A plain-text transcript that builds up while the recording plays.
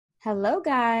Hello,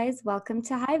 guys. Welcome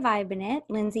to Hi Vibin It.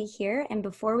 Lynnsey here. And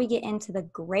before we get into the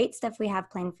great stuff we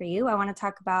have planned for you, I want to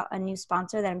talk about a new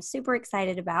sponsor that I'm super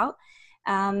excited about.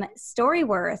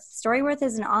 Storyworth. Storyworth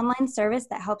is an online service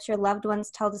that helps your loved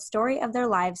ones tell the story of their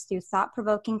lives through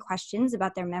thought-provoking questions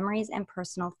about their memories and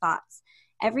personal thoughts.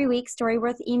 Every week,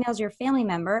 Storyworth emails your family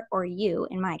member, or you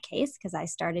in my case, because I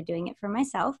started doing it for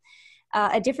myself,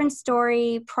 a different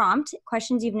story prompt,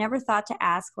 questions you've never thought to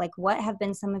ask, like what have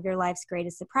been some of your life's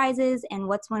greatest surprises and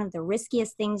what's one of the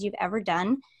riskiest things you've ever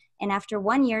done. And after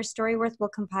 1 year, Storyworth will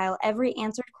compile every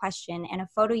answered question and a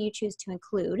photo you choose to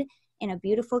include in a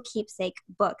beautiful keepsake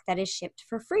book that is shipped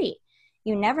for free.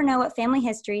 You never know what family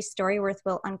history Storyworth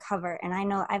will uncover. And I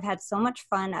know I've had so much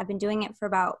fun. I've been doing it for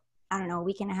about, I don't know, a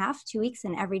week and a half, 2 weeks,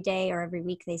 and every day or every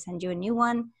week they send you a new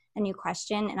one, a new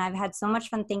question. And I've had so much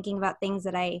fun thinking about things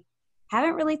that I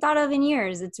haven't really thought of in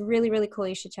years. It's really, really cool.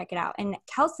 You should check it out. And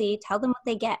Kelsey, tell them what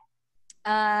they get.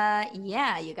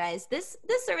 Yeah, you guys, this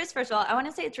service, first of all, I want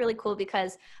to say it's really cool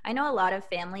because I know a lot of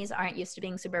families aren't used to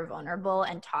being super vulnerable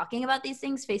and talking about these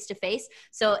things face to face.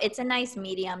 So it's a nice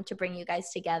medium to bring you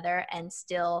guys together and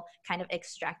still kind of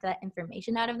extract that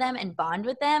information out of them and bond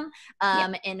with them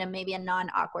in a maybe a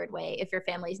non-awkward way if your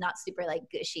family's not super like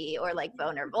gushy or like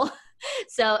vulnerable.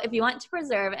 So if you want to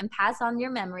preserve and pass on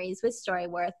your memories with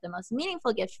Storyworth, the most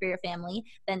meaningful gift for your family,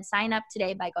 then sign up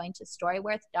today by going to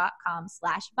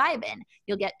storyworth.com/vibin.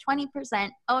 You'll get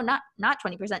 20%, not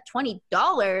 20%,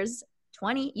 $20,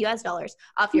 20 US dollars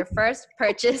off your first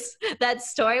purchase.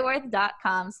 That's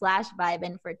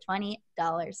storyworth.com/vibin for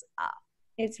 $20 off.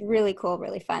 It's really cool,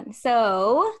 really fun.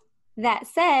 So that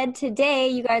said, today,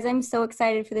 you guys, I'm so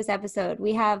excited for this episode.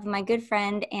 We have my good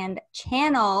friend and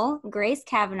channel, Grace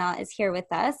Cavanaugh, is here with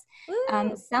us.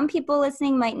 Some people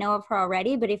listening might know of her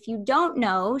already, but if you don't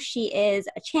know, she is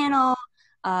a channel,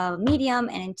 medium,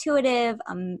 and intuitive,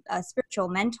 a spiritual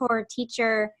mentor,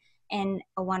 teacher, and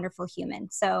a wonderful human.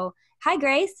 So, hi,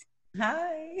 Grace.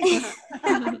 Hi.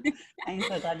 I'm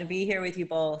so glad to be here with you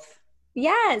both.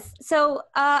 Yes. So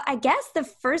I guess the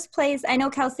first place, I know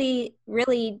Kelsey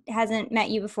really hasn't met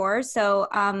you before. So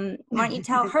why don't you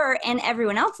tell her and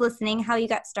everyone else listening how you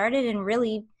got started and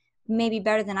really maybe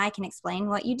better than I can explain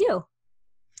what you do.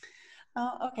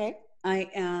 Oh, okay. I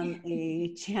am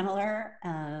a channeler.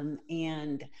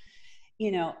 And,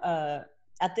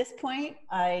 at this point,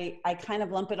 I kind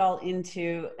of lump it all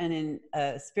into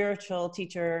a spiritual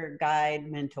teacher, guide,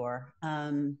 mentor.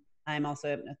 I'm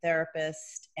also a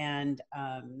hypnotherapist and,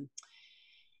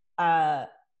 I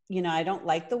don't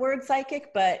like the word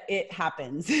psychic, but it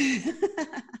happens.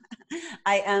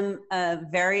 I am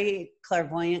very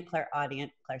clairvoyant,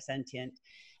 clairaudient, clairsentient,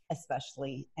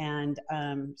 especially. And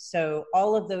so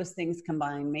all of those things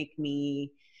combined make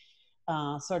me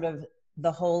sort of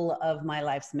the whole of my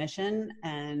life's mission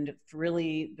and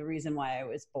really the reason why I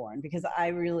was born, because I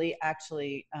really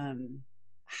actually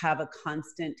have a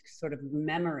constant sort of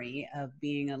memory of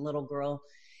being a little girl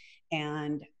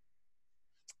and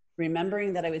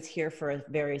remembering that I was here for a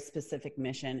very specific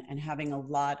mission and having a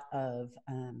lot of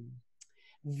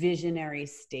visionary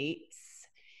states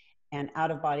and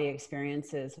out-of-body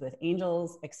experiences with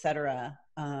angels, etc.,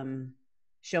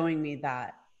 showing me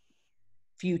that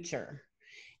future.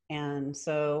 And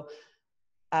so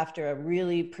after a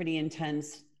really pretty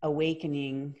intense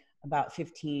awakening about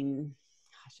 15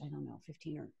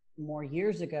 or more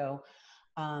years ago,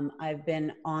 I've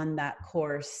been on that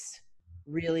course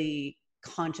really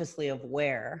consciously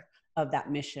aware of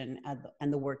that mission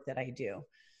and the work that I do.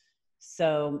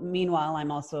 So meanwhile,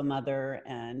 I'm also a mother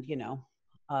and,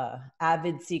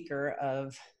 avid seeker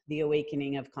of the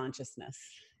awakening of consciousness.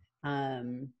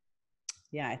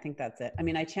 Yeah, I think that's it. I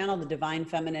mean, I channel the divine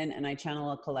feminine and I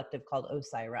channel a collective called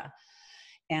Osairah.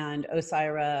 And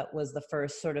Osairah was the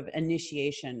first sort of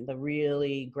initiation, the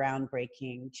really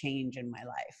groundbreaking change in my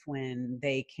life when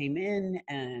they came in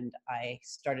and I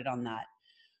started on that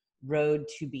road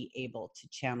to be able to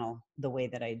channel the way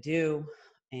that I do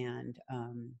and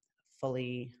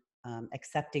fully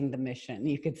accepting the mission,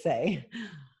 you could say.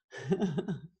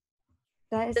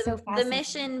 That is so The fascinating.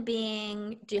 mission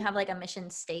being, do you have like a mission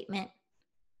statement?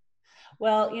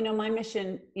 Well, my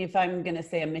mission, if I'm going to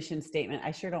say a mission statement,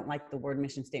 I sure don't like the word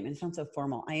mission statement. It sounds so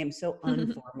formal. I am so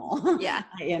informal. Yeah.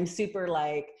 I am super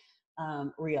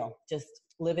real, just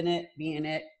living it, being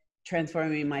it,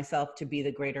 transforming myself to be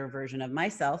the greater version of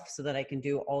myself so that I can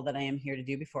do all that I am here to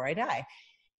do before I die.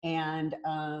 And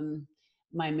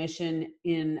my mission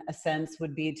in a sense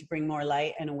would be to bring more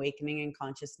light and awakening and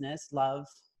consciousness, love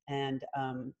and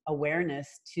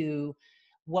awareness to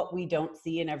what we don't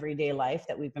see in everyday life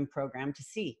that we've been programmed to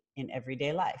see in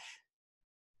everyday life.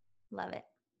 Love it.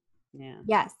 Yeah.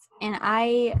 Yes. And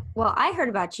well, I heard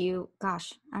about you,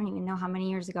 gosh, I don't even know how many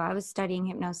years ago. I was studying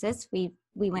hypnosis. We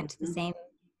went to the same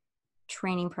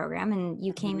training program, and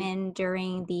you came in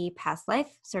during the past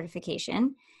life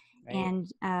certification. Right.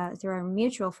 And through our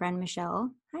mutual friend,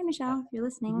 Michelle. Hi, Michelle, if you're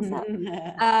listening, what's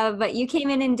up? But you came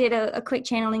in and did a quick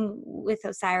channeling with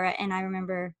Osairah, and I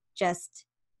remember just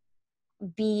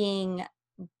being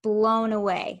blown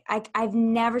away. I've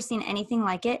never seen anything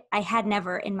like it. I had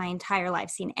never in my entire life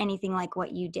seen anything like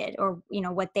what you did, or, you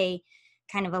know, what they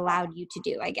kind of allowed you to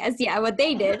do, I guess. Yeah, what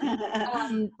they did.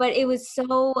 But it was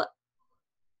so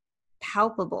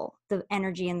palpable, the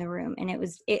energy in the room, and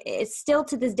it's still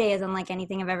to this day is unlike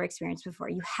anything I've ever experienced before.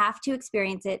 You have to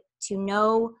experience it to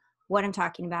know what I'm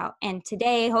talking about. And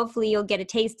today, hopefully, you'll get a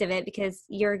taste of it, because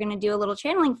you're going to do a little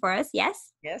channeling for us.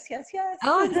 Yes. Yes.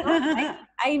 Oh,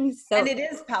 I'm so excited. And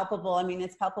it is palpable. I mean,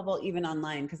 it's palpable even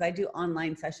online, because I do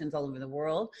online sessions all over the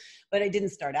world, but I didn't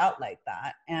start out like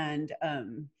that. And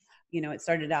you know, it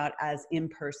started out as in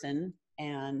person,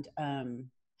 and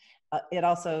it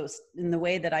also, in the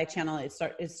way that I channel, it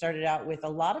started out with a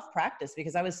lot of practice,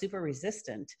 because I was super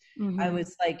resistant. I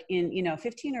was like, in, you know,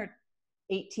 15 or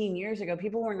 18 years ago,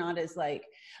 people were not as like,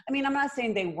 I mean, I'm not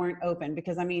saying they weren't open,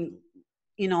 because I mean,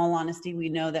 in all honesty, we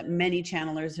know that many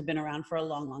channelers have been around for a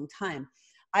long, long time.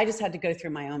 I just had to go through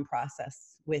my own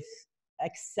process with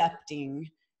accepting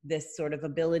this sort of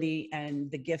ability and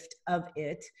the gift of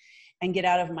it, and get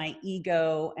out of my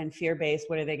ego and fear-based,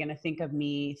 what are they going to think of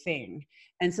me thing.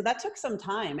 And so that took some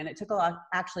time, and it took a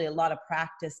lot of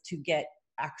practice to get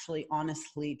actually,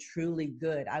 honestly, truly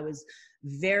good. I was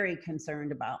very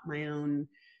concerned about my own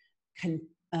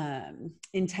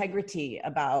integrity,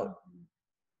 about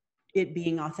it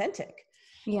being authentic.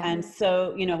 Yeah. And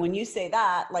so, you know, when you say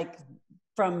that, like,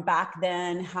 from back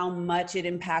then, how much it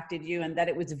impacted you, and that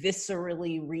it was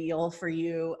viscerally real for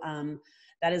you,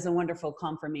 that is a wonderful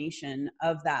confirmation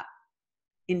of that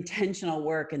intentional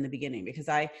work in the beginning, because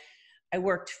I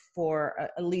worked for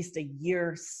at least a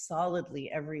year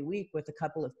solidly every week with a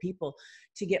couple of people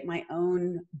to get my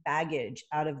own baggage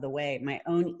out of the way, my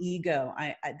own ego.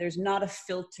 There's not a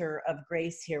filter of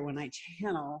grace here when I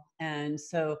channel. And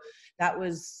so that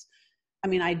was, I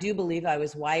mean, I do believe I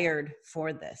was wired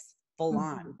for this full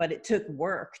on, but it took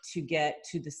work to get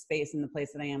to the space and the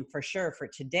place that I am, for sure, for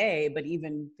today. But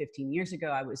even 15 years ago,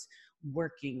 I was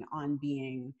working on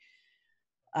being,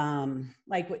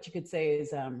 like, what you could say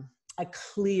is a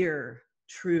clear,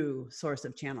 true source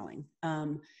of channeling.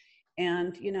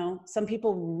 And, you know, some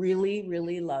people really,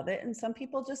 really love it, and some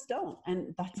people just don't.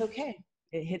 And that's okay.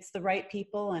 It hits the right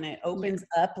people, and it opens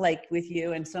up, like with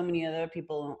you and so many other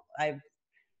people I've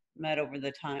met over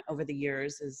the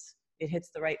years, is it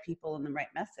hits the right people and the right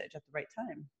message at the right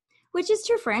time. Which is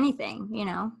true for anything, you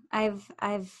know. I've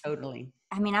totally.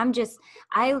 I mean,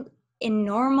 in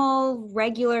normal,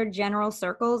 regular, general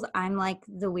circles, I'm like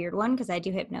the weird one, because I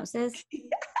do hypnosis.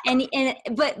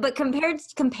 But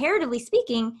comparatively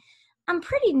speaking, I'm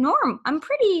pretty normal. I'm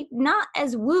pretty not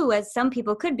as woo as some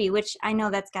people could be, which I know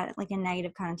that's got like a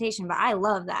negative connotation, but I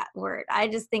love that word. I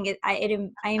just think I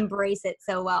embrace it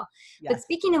so well. Yes. But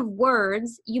speaking of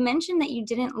words, you mentioned that you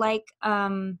didn't like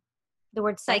the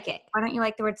word psychic. Why don't you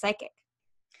like the word psychic?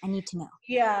 I need to know.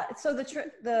 Yeah. So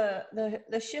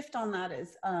the shift on that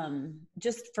is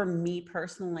just for me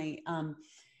personally.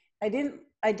 I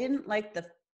didn't like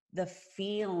the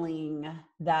feeling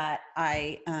that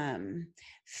I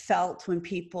felt when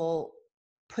people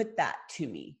put that to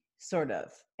me, sort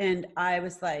of. And I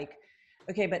was like,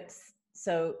 okay, but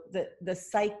so the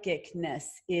psychicness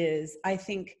is, I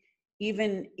think,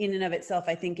 even in and of itself,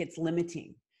 I think it's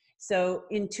limiting. So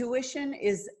intuition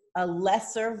is a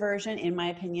lesser version, in my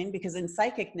opinion, because in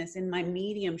psychicness, in my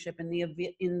mediumship, in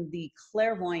the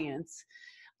clairvoyance,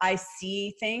 I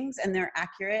see things and they're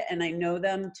accurate, and I know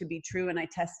them to be true, and I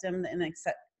test them and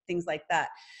accept things like that.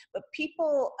 But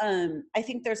people, I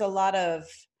think there's a lot of,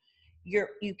 you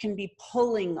can be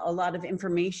pulling a lot of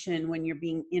information when you're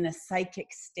being in a psychic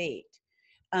state.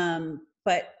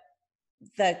 But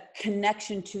the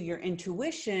connection to your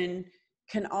intuition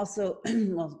can also,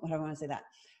 well, what do I want to say that?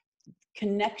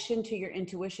 Connection to your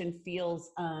intuition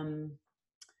feels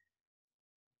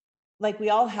like we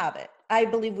all have it. I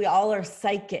believe we all are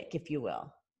psychic, if you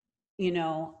will. You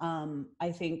know,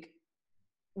 I think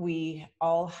we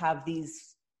all have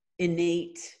these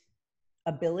innate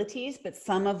abilities, but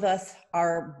some of us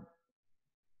are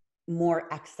more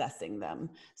accessing them.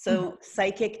 So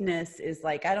psychicness is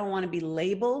like, I don't want to be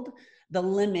labeled the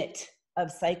limit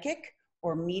of psychic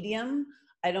or medium.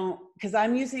 Because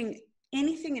I'm using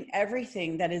anything and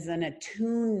everything that is an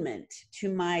attunement to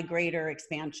my greater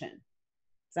expansion.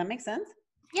 Does that make sense?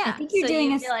 Yeah. think you're So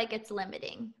doing you a, feel like it's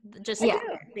limiting just yeah,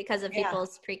 because of Yeah.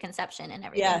 people's preconception and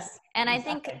everything. Yes. And I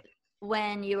Exactly. think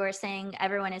when you were saying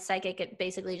everyone is psychic, it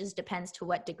basically just depends to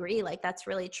what degree. Like that's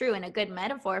really true. And a good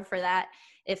metaphor for that,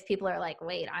 if people are like,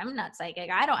 wait, I'm not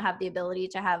psychic, I don't have the ability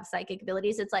to have psychic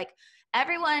abilities. It's like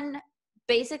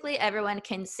basically everyone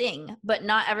can sing, but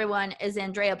not everyone is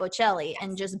Andrea Bocelli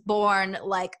and just born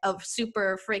like a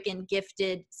super freaking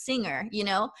gifted singer, you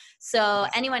know? So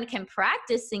anyone can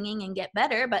practice singing and get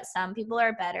better, but some people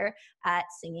are better at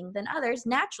singing than others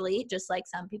naturally, just like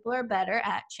some people are better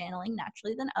at channeling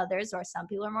naturally than others, or some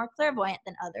people are more clairvoyant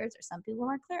than others, or some people are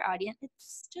more clairaudient.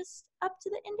 It's just up to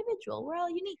the individual. We're all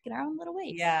unique in our own little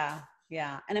ways. Yeah.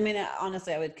 Yeah. And I mean,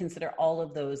 honestly, I would consider all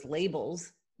of those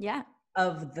labels Yeah.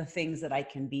 of the things that I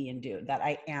can be and do, that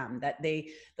I am,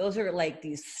 those are like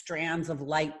these strands of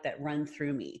light that run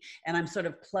through me. And I'm sort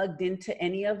of plugged into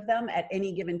any of them at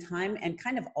any given time, and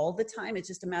kind of all the time. It's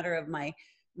just a matter of my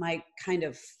kind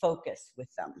of focus with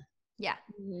them. Yeah.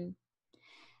 Mm-hmm.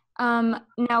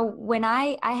 Now when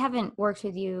I haven't worked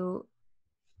with you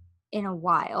in a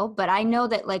while, but I know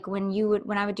that like when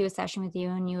I would do a session with you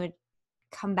and you would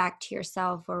come back to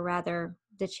yourself, or rather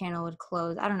the channel would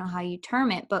close. I don't know how you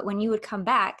term it, but when you would come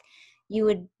back, you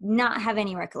would not have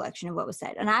any recollection of what was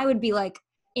said. And I would be like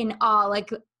in awe,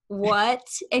 like, what?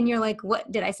 And you're like,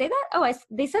 what did I say that? Oh,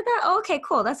 they said that. Oh, okay,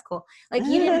 cool. That's cool. Like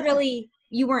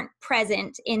you weren't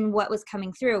present in what was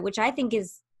coming through, which I think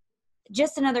is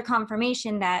just another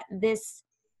confirmation that this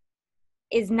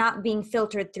is not being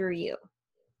filtered through you.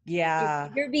 Yeah.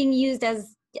 You're being used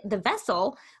as the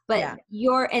vessel, but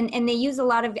and they use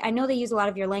I know they use a lot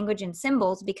of your language and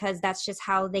symbols, because that's just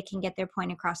how they can get their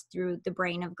point across through the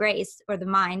brain of Grace, or the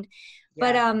mind.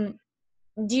 Yeah.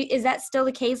 But is that still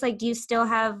the case? Like, do you still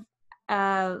have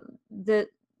the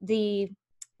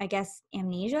I guess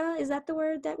amnesia? Is that the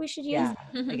word that we should use? Yeah,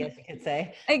 I guess you could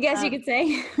say. I guess you could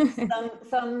say.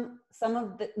 some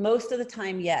of the, most of the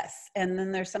time, yes. And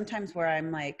then there's sometimes where I'm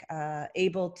like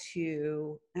able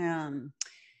to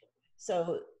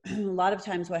so a lot of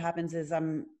times what happens is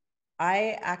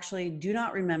I actually do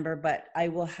not remember, but I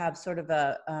will have sort of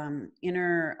a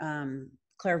inner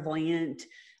clairvoyant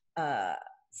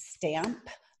stamp,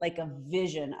 like a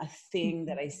vision, a thing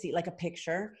that I see, like a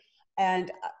picture,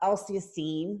 and I'll see a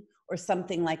scene or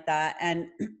something like that. And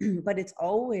but it's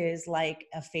always like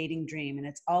a fading dream, and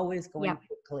it's always going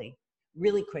quickly,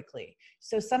 really quickly.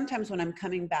 So sometimes when I'm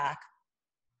coming back,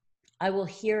 I will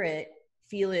hear it,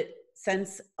 feel it,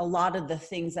 sense a lot of the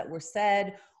things that were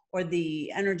said, or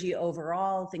the energy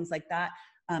overall, things like that.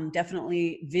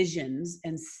 Definitely visions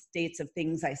and states of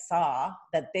things I saw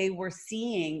that they were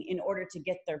seeing in order to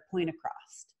get their point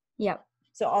across. Yep.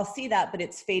 So I'll see that, but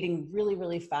it's fading really,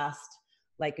 really fast,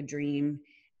 like a dream.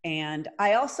 And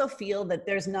I also feel that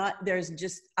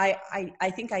I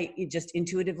think I just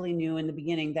intuitively knew in the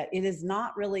beginning that it is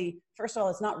not really, first of all,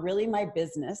 it's not really my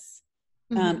business.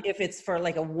 If it's for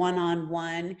like a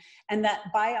one-on-one, and that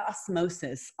by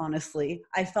osmosis, honestly,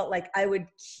 I felt like I would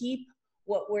keep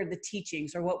what were the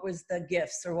teachings, or what was the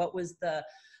gifts, or what was the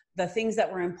things that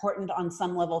were important on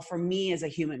some level for me as a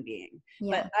human being.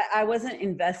 Yeah. But I wasn't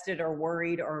invested or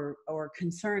worried or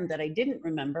concerned that I didn't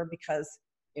remember, because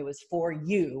it was for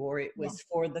you, or it was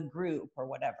for the group, or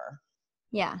whatever.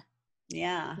 Yeah.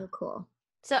 Yeah. So cool.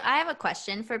 So I have a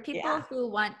question for people who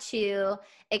want to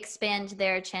expand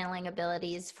their channeling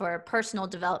abilities for personal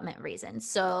development reasons.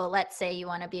 So let's say you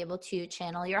want to be able to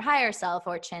channel your higher self,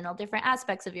 or channel different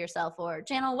aspects of yourself, or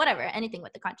channel whatever, anything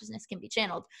with the consciousness can be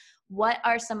channeled. What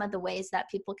are some of the ways that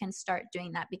people can start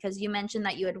doing that? Because you mentioned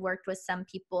that you had worked with some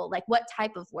people, like what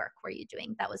type of work were you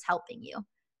doing that was helping you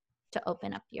to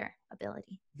open up your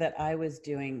ability? That I was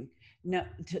doing,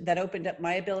 that opened up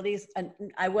my abilities. And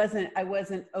I wasn't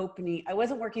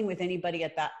working with anybody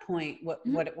at that point.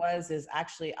 What it was is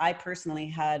actually, I personally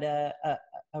had a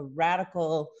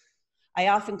radical, I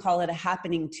often call it a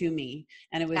happening to me.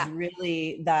 And it was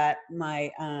really that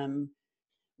my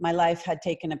life had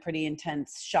taken a pretty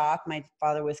intense shock. My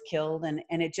father was killed, and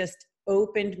it just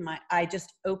I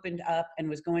just opened up and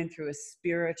was going through a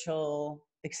spiritual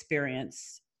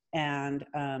experience. And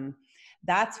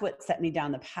that's what set me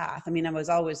down the path. I mean, I was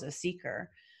always a seeker.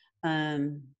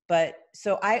 But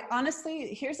so I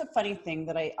honestly, here's a funny thing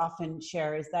that I often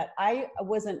share, is that I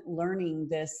wasn't learning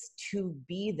this to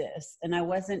be this, and I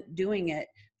wasn't doing it.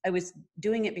 I was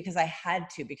doing it because I had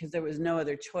to, because there was no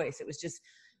other choice. It was just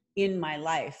in my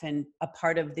life and a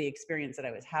part of the experience that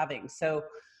I was having. So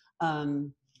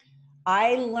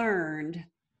I learned,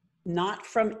 not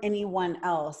from anyone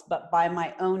else, but by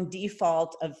my own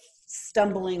default of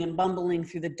stumbling and bumbling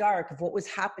through the dark, of what was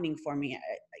happening for me.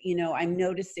 I'm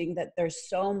noticing that there's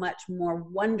so much more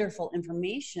wonderful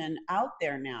information out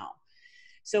there now.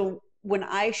 So when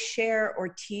I share or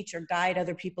teach or guide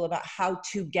other people about how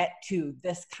to get to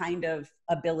this kind of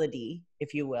ability,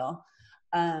 if you will,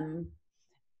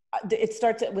 it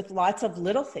starts with lots of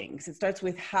little things. It starts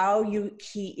with how you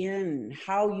key in,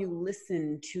 how you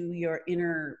listen to your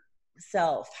inner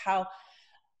self, how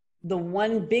the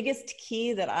one biggest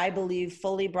key that I believe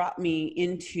fully brought me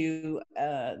into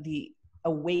the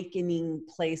awakening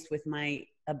place with my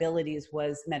abilities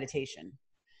was meditation.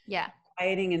 Yeah.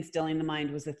 Quieting and stilling the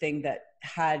mind was the thing that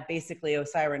had basically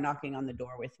Osairah knocking on the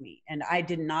door with me. And I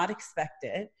did not expect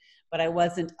it, but I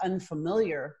wasn't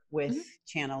unfamiliar with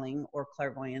channeling or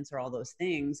clairvoyance or all those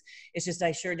things. It's just,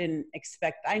 I sure didn't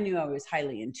expect, I knew I was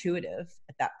highly intuitive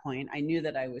at that point. I knew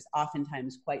that I was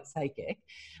oftentimes quite psychic,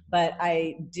 but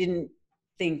I didn't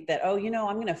think that, I'm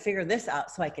going to figure this out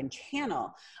so I can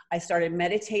channel. I started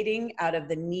meditating out of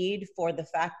the need for the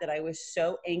fact that I was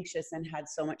so anxious and had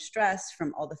so much stress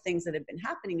from all the things that had been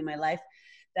happening in my life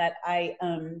that I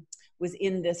was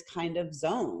in this kind of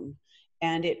zone.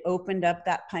 And it opened up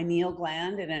that pineal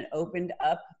gland, and it opened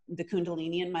up the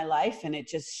Kundalini in my life, and it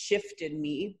just shifted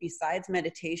me. Besides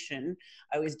meditation,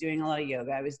 I was doing a lot of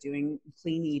yoga. I was doing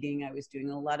clean eating. I was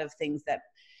doing a lot of things that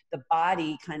the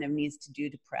body kind of needs to do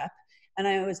to prep. And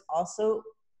I was also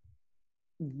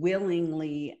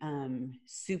willingly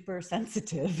super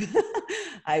sensitive.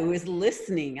 I was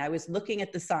listening. I was looking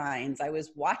at the signs. I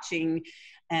was watching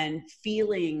and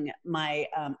feeling my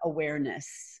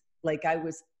awareness, like I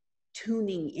was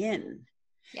tuning in.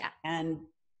 Yeah. And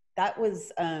that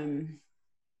was,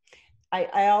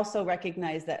 I also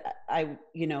recognize that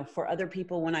for other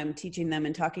people, when I'm teaching them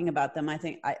and talking about them, I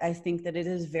think that it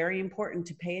is very important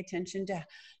to pay attention to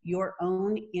your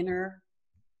own inner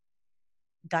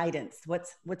guidance.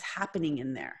 What's happening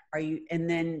in there? And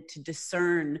then to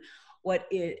discern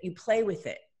you play with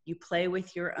it. You play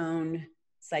with your own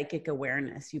psychic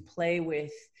awareness. You play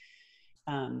with,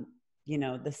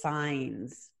 the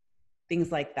signs,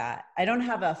 things like that. I don't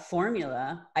have a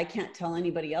formula. I can't tell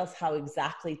anybody else how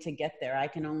exactly to get there. I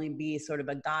can only be sort of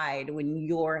a guide when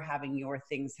you're having your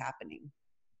things happening.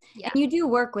 Yeah. And you do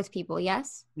work with people,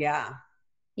 yes? Yeah.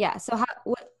 Yeah. So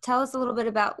tell us a little bit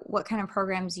about what kind of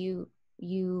programs you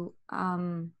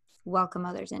welcome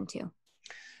others into.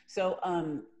 So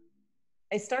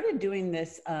I started doing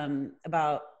this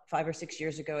about 5 or 6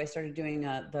 years ago. I started doing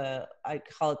I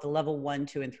call it the level 1,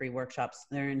 2, and 3 workshops.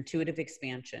 They're intuitive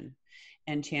expansion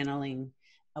and channeling,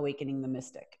 awakening the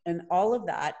mystic. And all of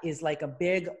that is like a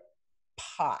big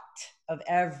pot of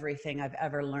everything I've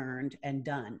ever learned and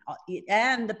done,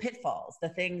 and the pitfalls, the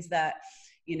things that,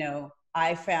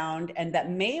 I found and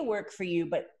that may work for you,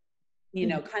 but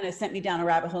kind of sent me down a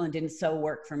rabbit hole and didn't so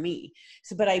work for me.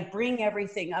 So, but I bring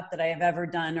everything up that I have ever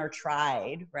done or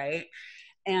tried. Right.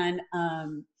 And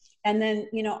then,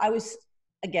 I was,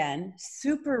 again,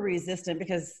 super resistant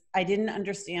because I didn't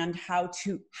understand how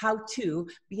to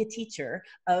be a teacher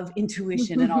of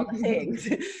intuition and all the things.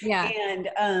 Yeah.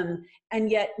 And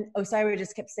yet Osairah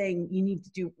just kept saying, you need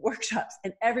to do workshops.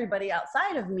 And everybody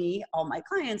outside of me, all my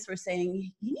clients were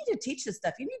saying, you need to teach this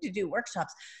stuff. You need to do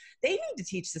workshops. They need to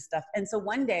teach this stuff. And so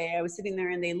one day I was sitting there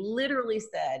and they literally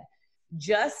said,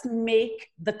 just make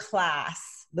the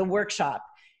class, the workshop,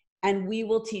 and we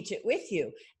will teach it with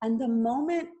you. And the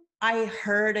moment I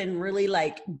heard and really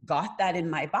got that in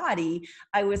my body,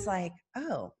 I was like,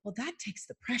 oh, well, that takes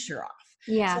the pressure off.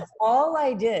 Yeah. So all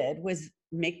I did was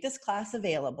make this class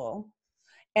available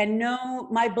and know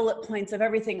my bullet points of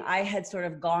everything I had sort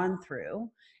of gone through.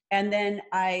 And then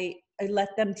I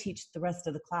let them teach the rest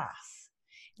of the class.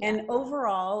 Yeah. And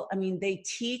overall, I mean, they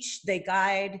teach, they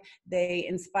guide, they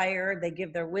inspire, they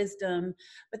give their wisdom,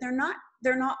 but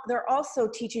they're also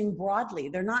teaching broadly.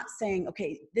 They're not saying,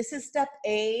 okay, this is step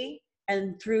A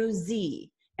and through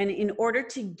Z. And in order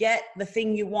to get the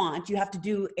thing you want, you have to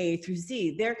do A through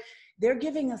Z. They're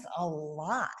giving us a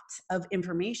lot of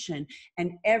information,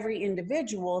 and every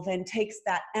individual then takes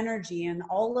that energy and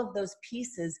all of those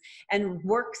pieces and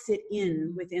works it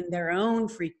in within their own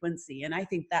frequency. And I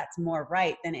think that's more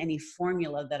right than any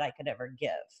formula that I could ever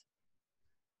give.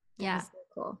 Yeah. That's so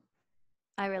cool.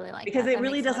 I really like because that. it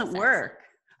really doesn't work.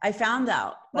 I found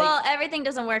out. Well, everything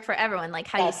doesn't work for everyone, like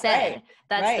how you said. Right.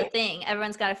 That's right. the thing.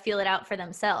 Everyone's got to feel it out for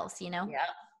themselves, Yeah.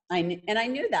 I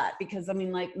knew that because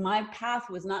my path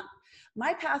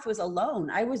was alone.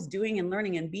 I was doing and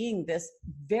learning and being this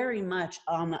very much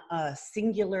on a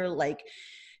singular,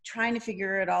 trying to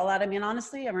figure it all out. I mean,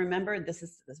 honestly, I remember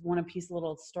this one piece,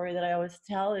 little story that I always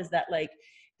tell is that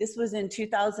this was in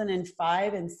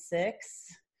 2005 and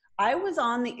 6. I was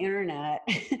on the internet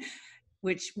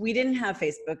which we didn't have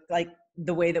Facebook like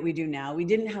the way that we do now. We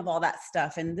didn't have all that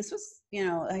stuff. And this was, you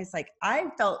know, it's like, I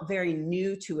felt very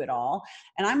new to it all.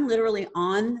 And I'm literally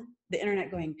on the internet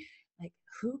going like,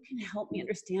 who can help me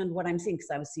understand what I'm seeing?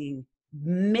 Because I was seeing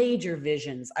major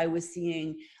visions. I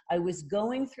was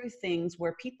going through things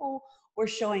where people were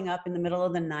showing up in the middle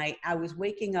of the night. I was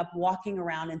waking up, walking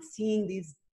around and seeing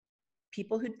these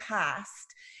people who'd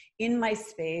passed in my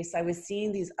space. I was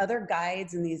seeing these other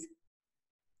guides and these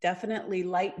definitely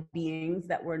light beings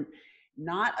that were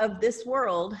not of this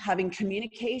world having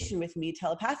communication with me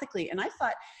telepathically. And I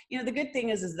thought, you know, the good thing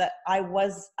is that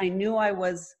I knew I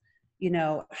was, you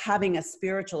know, having a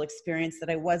spiritual experience, that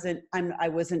I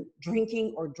wasn't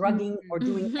drinking or drugging or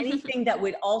doing anything that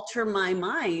would alter my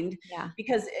mind,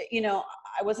 because, you know,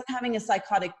 I wasn't having a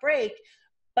psychotic break,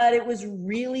 but it was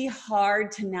really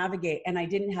hard to navigate. And I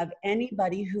didn't have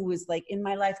anybody who was like in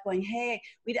my life going, hey,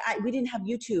 we didn't have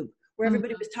YouTube where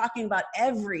everybody was talking about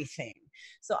everything.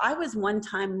 So I was one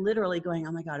time literally going,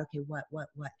 oh my God, okay, what?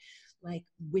 Like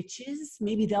witches,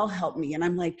 maybe they'll help me. And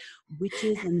I'm like,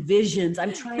 witches and visions.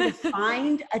 I'm trying to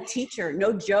find a teacher,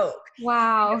 no joke.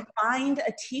 Wow. Find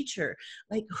a teacher.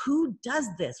 Like, who does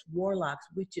this? Warlocks,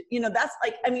 witches, you know, that's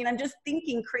like, I mean, I'm just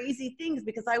thinking crazy things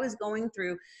because I was going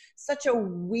through such a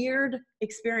weird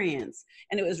experience.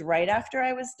 And it was right after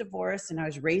I was divorced and I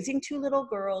was raising 2 little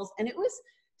girls, and it was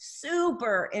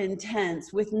super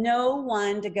intense with no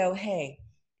one to go, hey,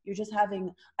 you're just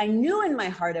having, I knew in my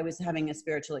heart I was having a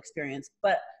spiritual experience,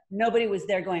 but nobody was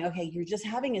there going, okay, you're just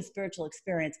having a spiritual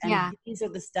experience. And these are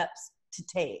the steps to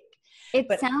take.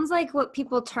 It sounds like what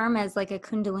people term as like a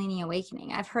Kundalini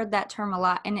awakening. I've heard that term a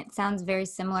lot, and it sounds very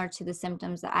similar to the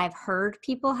symptoms that I've heard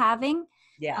people having.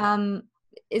 Yeah.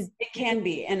 It can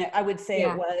be. And I would say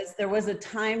there was a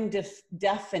time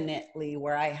definitely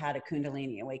where I had a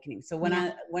Kundalini awakening. So when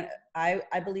I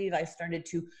believe I started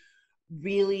to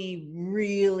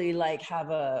really like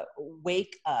have a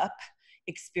wake up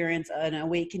experience, an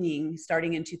awakening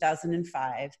starting in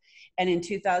 2005. And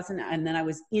and then I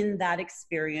was in that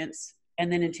experience.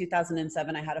 And then in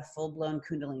 2007, I had a full-blown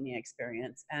Kundalini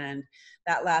experience. And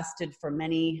that lasted for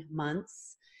many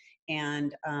months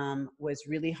and was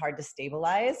really hard to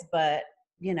stabilize. But,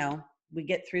 you know, we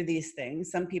get through these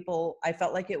things. Some people, I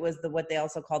felt like it was what they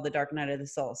also call the dark night of the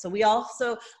soul. So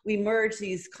we merge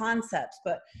these concepts,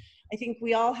 but I think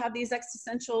we all have these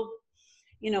existential,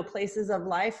 you know, places of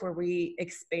life where we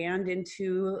expand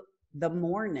into the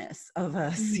moreness of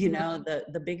us, you know,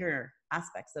 the bigger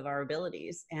aspects of our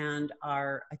abilities and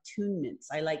our attunements.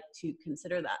 I like to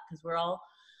consider that because we're all,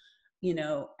 you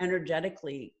know,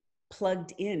 energetically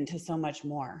plugged into so much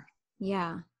more.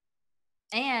 Yeah.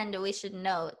 And we should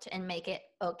note and make it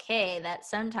okay that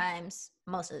sometimes,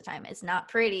 most of the time, it's not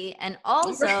pretty. And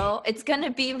also, it's going to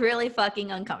be really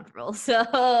fucking uncomfortable.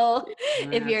 So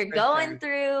if you're going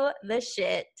through the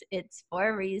shit, it's for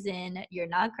a reason. You're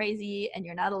not crazy and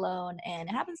you're not alone. And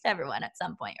it happens to everyone at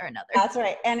some point or another. That's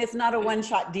right. And it's not a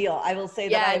one-shot deal. I will say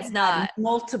that I've had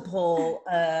multiple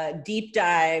deep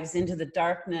dives into the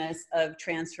darkness of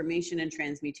transformation and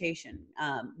transmutation.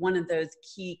 One of those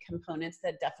key components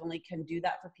that definitely can do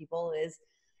that for people is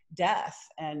death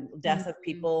of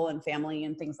people and family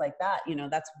and things like that. You know,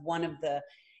 that's one of the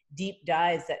deep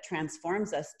dives that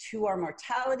transforms us to our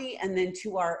mortality and then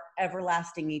to our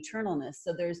everlasting eternalness.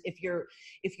 So if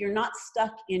you're not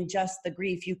stuck in just the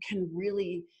grief, you can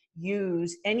really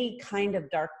use any kind of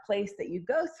dark place that you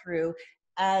go through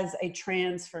as a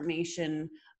transformation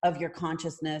of your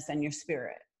consciousness and your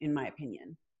spirit, in my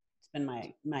opinion. It's been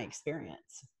my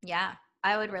experience. Yeah,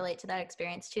 I would relate to that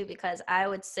experience too, because I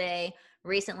would say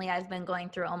recently I've been going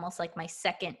through almost like my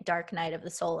second dark night of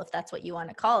the soul, if that's what you want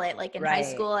to call it. Like in high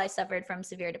school, I suffered from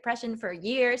severe depression for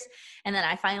years, and then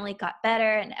I finally got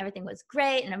better and everything was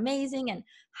great and amazing and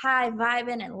high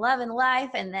vibing and loving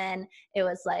life. And then it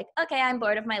was like, okay, I'm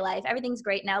bored of my life. Everything's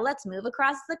great now. Let's move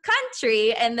across the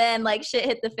country. And then like shit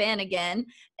hit the fan again.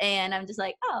 And I'm just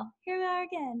like, oh, here we are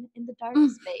again in the dark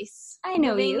space. I know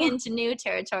moving you. into new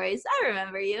territories. I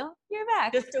remember you. You're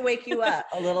back. Just to wake you up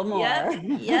a little more.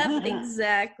 Yep,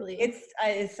 exactly.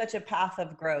 It's such a path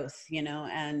of growth, you know,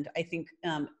 and I think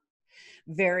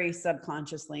very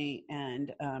subconsciously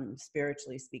and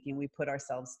spiritually speaking, we put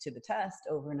ourselves to the test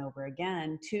over and over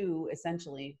again to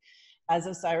essentially, as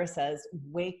Osairah says,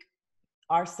 wake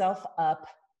ourselves up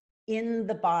in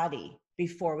the body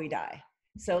before we die.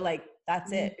 So like,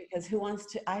 that's it, because who wants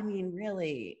to, I mean,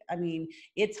 really, I mean,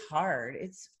 it's hard.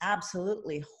 It's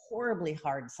absolutely horribly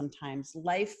hard sometimes.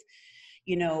 Life,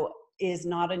 you know, is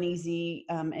not an easy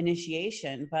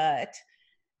initiation, but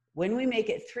when we make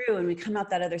it through and we come out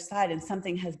that other side and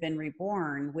something has been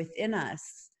reborn within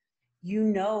us, you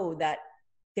know that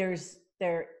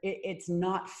it's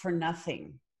not for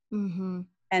nothing. Mm-hmm.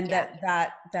 And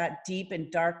that deep and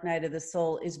dark night of the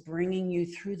soul is bringing you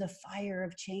through the fire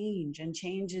of change, and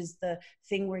change is the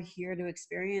thing we're here to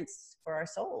experience for our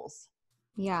souls.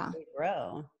 Yeah. We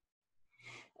grow.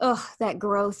 Oh, that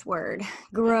growth word,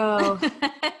 grow.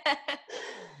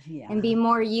 Yeah. And be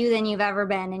more you than you've ever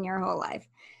been in your whole life,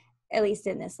 at least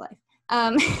in this life.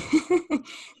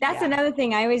 That's another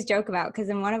thing I always joke about, because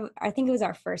in I think it was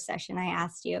our first session, I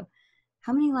asked you,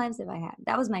 how many lives have I had?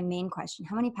 That was my main question.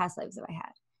 How many past lives have I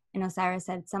had? And Osairah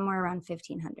said somewhere around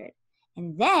 1,500.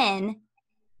 And then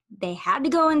they had to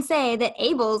go and say that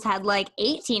Abel's had like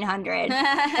 1,800.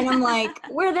 And I'm like,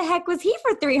 where the heck was he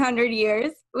for 300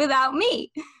 years without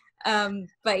me?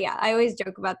 But yeah, I always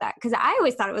joke about that, because I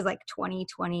always thought it was like 20,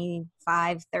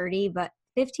 25, 30, but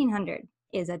 1,500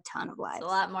 is a ton of lives. It's a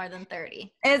lot more than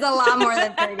 30. It's a lot more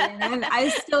than 30. And I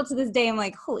still to this day, I'm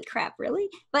like, holy crap, really?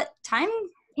 But time,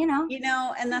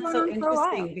 and that's so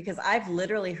interesting, because I've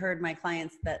literally heard my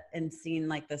clients and seen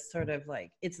like this sort of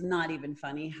like, it's not even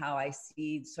funny how I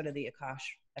see sort of the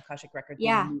Akashic record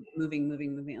moving.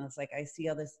 And it's like, I see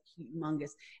all this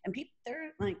humongous, and people,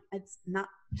 they're like, it's not,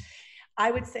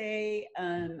 I would say,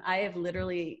 I have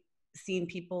literally seen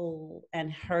people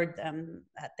and heard them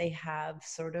that they have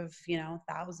sort of,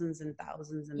 thousands and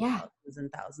thousands and thousands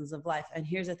and thousands of life. And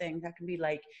here's the thing, that can be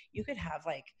like, you could have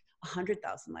like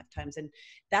 100,000 lifetimes, and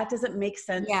that doesn't make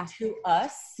sense to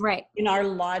us, right, in our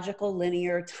logical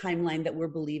linear timeline that we're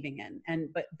believing in.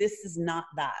 But this is not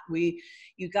that.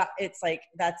 You got to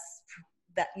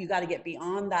get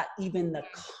beyond that, even the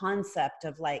concept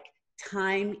of like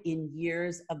time in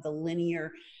years of the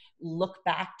linear look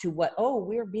back to what,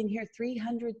 we've been here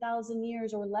 300,000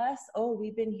 years or less.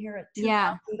 We've been here at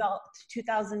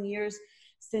 2,000 years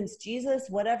since Jesus.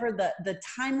 Whatever the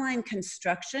timeline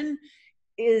construction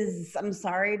is, I'm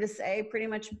sorry to say, pretty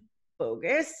much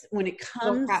bogus when it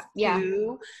comes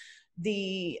to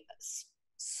the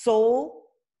soul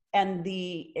and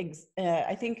the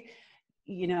I think,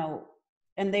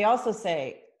 and they also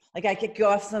say, like, I could go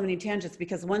off so many tangents,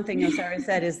 because one thing Osairah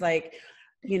said is like,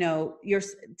 your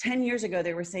 10 years ago,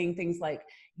 they were saying things like,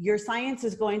 your science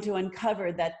is going to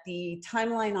uncover that the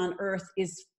timeline on Earth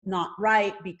is not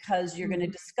right, because you're going to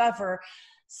discover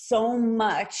so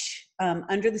much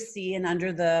under the sea and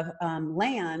under the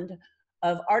land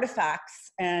of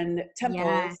artifacts and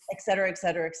temples, et cetera, et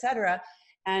cetera, et cetera.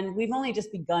 And we've only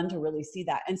just begun to really see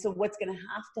that. And so what's going to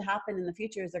have to happen in the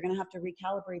future is they're going to have to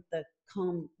recalibrate the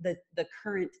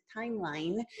current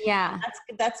timeline. Yeah.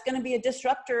 That's going to be a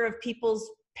disruptor of people's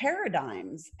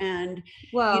paradigms. And,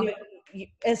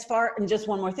 as far, and just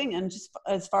one more thing, and just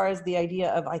as far as the idea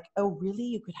of like, really,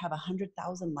 you could have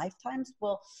 100,000 lifetimes?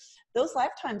 Well, those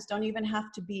lifetimes don't even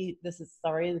have to be, is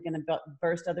going to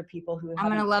burst other people who I'm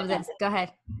going to love this. Go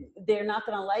ahead. They're not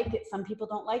going to like it. Some people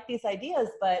don't like these ideas,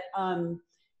 but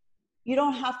you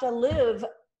don't have to live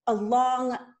a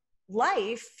long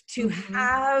life to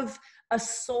have a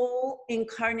soul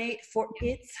incarnate for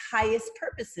its highest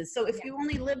purposes. So if you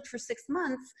only lived for 6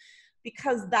 months,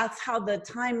 because that's how the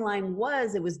timeline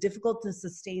was, it was difficult to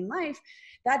sustain life,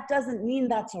 that doesn't mean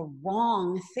that's a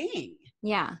wrong thing.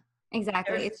 Yeah,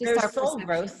 exactly. It's just there's soul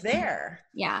growth there.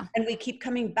 Yeah. And we keep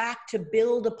coming back to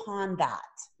build upon that.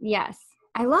 Yes.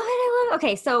 I love it.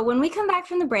 Okay, so when we come back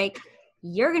from the break,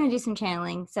 you're going to do some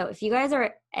channeling. So if you guys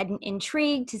are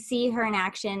intrigued to see her in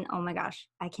action, oh my gosh,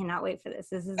 I cannot wait for this.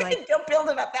 This is like, don't build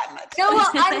it up that much. No,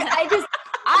 well,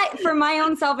 for my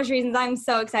own selfish reasons, I'm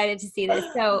so excited to see this.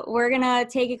 So we're going to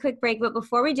take a quick break. But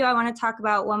before we do, I want to talk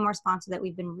about one more sponsor that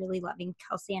we've been really loving,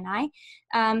 Kelsey and I.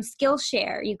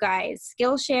 Skillshare, you guys.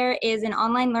 Skillshare is an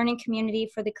online learning community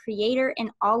for the creator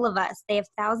in all of us. They have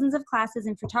thousands of classes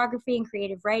in photography and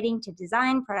creative writing to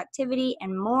design, productivity,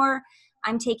 and more.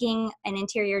 I'm taking an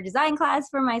interior design class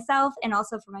for myself and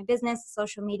also for my business,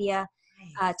 social media,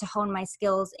 to hone my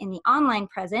skills in the online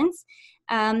presence.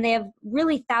 They have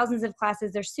really thousands of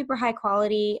classes. They're super high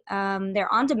quality.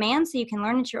 They're on demand, so you can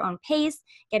learn at your own pace,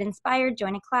 get inspired,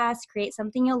 join a class, create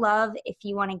something you'll love. If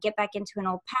you want to get back into an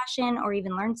old passion or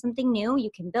even learn something new, you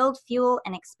can build, fuel,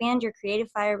 and expand your creative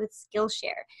fire with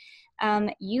Skillshare.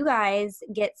 You guys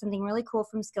get something really cool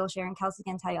from Skillshare, and Kelsey's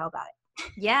going to tell you all about it.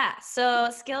 Yeah. So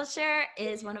Skillshare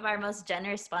is one of our most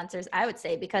generous sponsors, I would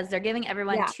say, because they're giving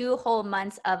everyone 2 whole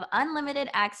months of unlimited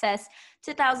access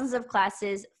to thousands of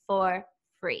classes for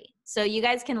free. So you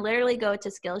guys can literally go to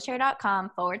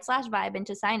Skillshare.com/Vibin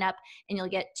to sign up, and you'll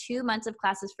get 2 months of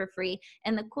classes for free.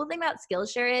 And the cool thing about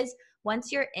Skillshare is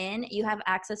once you're in, you have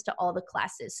access to all the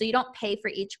classes. So you don't pay for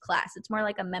each class. It's more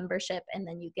like a membership, and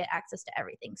then you get access to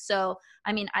everything. So,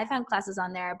 I mean, I found classes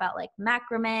on there about like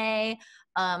macrame.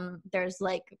 There's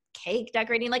like cake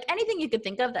decorating, like anything you could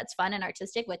think of that's fun and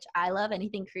artistic, which I love,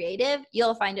 anything creative,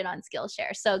 you'll find it on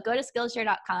Skillshare. So go to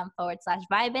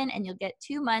skillshare.com/Vibin and you'll get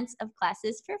 2 months of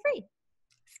classes for free.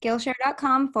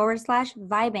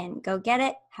 Skillshare.com/Vibin. Go get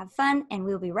it, have fun, and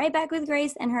we'll be right back with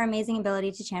Grace and her amazing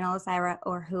ability to channel Osairah,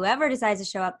 or whoever decides to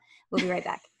show up. We'll be right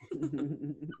back.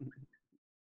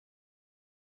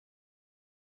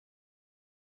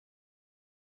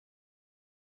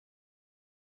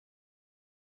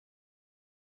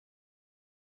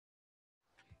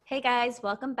 Hey guys,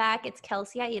 welcome back. It's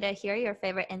Kelsey Aida here, your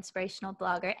favorite inspirational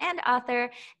blogger and author.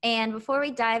 And before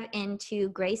we dive into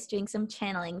Grace doing some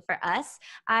channeling for us,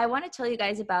 I want to tell you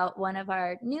guys about one of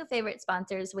our new favorite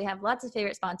sponsors. We have lots of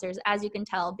favorite sponsors, as you can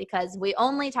tell, because we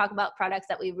only talk about products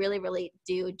that we really, really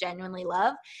do genuinely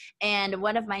love. And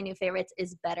one of my new favorites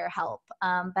is BetterHelp.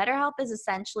 BetterHelp is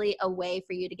essentially a way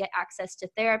for you to get access to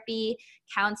therapy,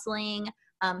 counseling,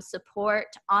 support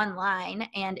online,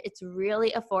 and it's really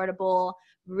affordable,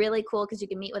 really cool, because you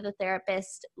can meet with a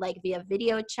therapist like via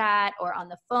video chat or on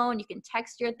the phone. You can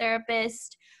text your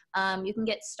therapist. You can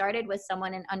get started with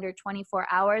someone in under 24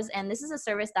 hours, and this is a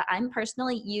service that I'm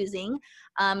personally using.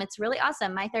 It's really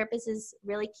awesome. My therapist is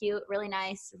really cute, really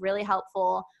nice, really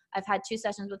helpful. I've had 2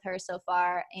 sessions with her so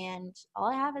far, and all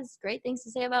I have is great things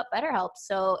to say about BetterHelp.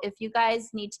 So if you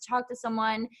guys need to talk to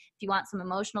someone, if you want some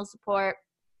emotional support,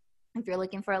 if you're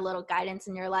looking for a little guidance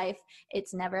in your life,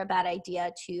 it's never a bad idea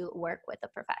to work with a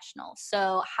professional.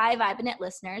 So Hi Vibin It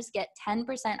listeners get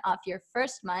 10% off your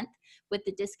first month with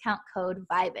the discount code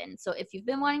VIBIN. So if you've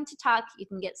been wanting to talk, you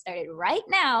can get started right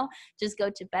now. Just go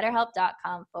to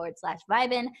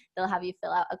betterhelp.com/Vibin. They'll have you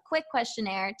fill out a quick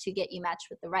questionnaire to get you matched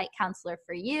with the right counselor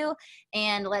for you.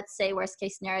 And let's say worst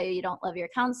case scenario, you don't love your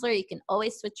counselor, you can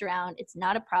always switch around. It's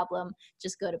not a problem.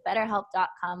 Just go to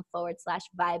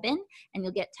betterhelp.com/Vibin and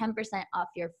you'll get 10% off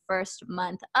your first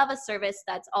month of a service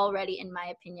that's already, in my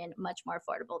opinion, much more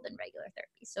affordable than regular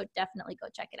therapy. So definitely go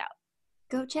check it out.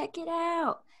 Go check it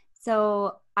out.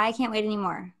 So I can't wait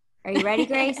anymore. Are you ready,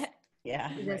 Grace?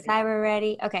 Yeah. Is Osairah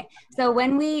ready? Okay. So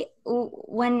when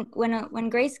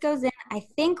Grace goes in, I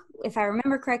think if I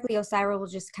remember correctly, Osairah will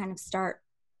just kind of start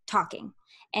talking.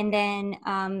 And then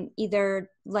either,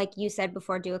 like you said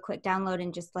before, do a quick download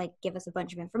and just like give us a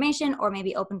bunch of information, or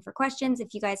maybe open for questions.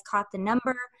 If you guys caught the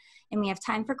number and we have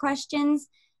time for questions,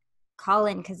 call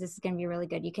in, because this is going to be really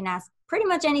good. You can ask pretty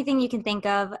much anything you can think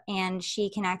of, and she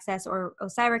can access, or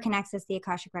Osairah can access, the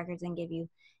Akashic Records and give you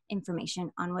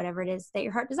information on whatever it is that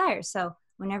your heart desires. So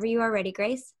whenever you are ready,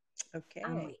 Grace. Okay.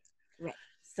 Ready.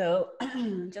 So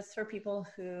just for people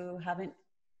who haven't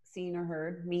seen or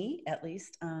heard me, at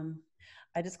least,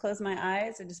 I just close my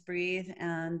eyes, I just breathe,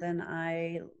 and then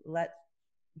I let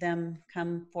them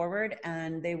come forward,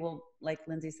 and they will, like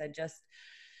Lynnsey said, just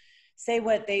say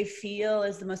what they feel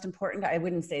is the most important. I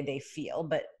wouldn't say they feel,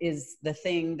 but is the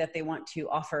thing that they want to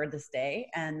offer this day.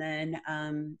 And then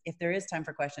if there is time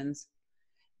for questions,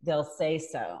 they'll say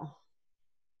so.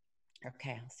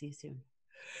 Okay, I'll see you soon.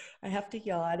 I have to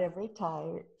yawn every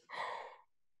time.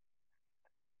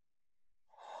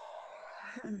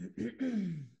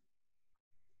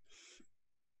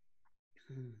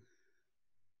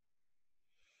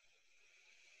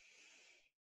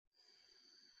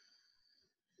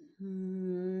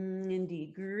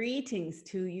 Indeed. Greetings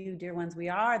to you, dear ones. We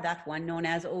are that one known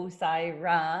as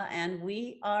Osairah, and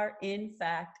we are, in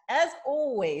fact, as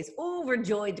always,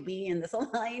 overjoyed to be in this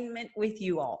alignment with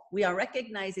you all. We are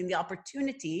recognizing the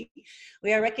opportunity.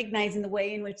 We are recognizing the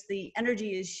way in which the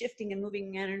energy is shifting and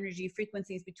moving energy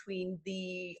frequencies between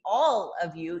all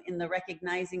of you in the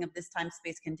recognizing of this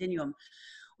time-space continuum.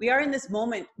 We are in this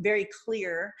moment very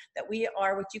clear that we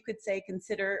are what you could say,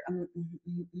 consider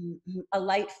a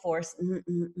light force,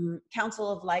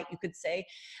 council of light, you could say,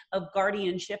 of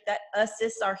guardianship that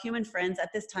assists our human friends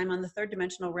at this time on the third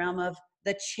dimensional realm of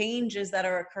the changes that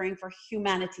are occurring for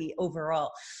humanity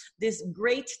overall. This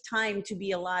great time to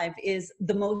be alive is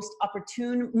the most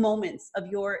opportune moments of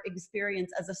your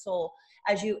experience as a soul,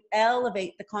 as you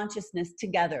elevate the consciousness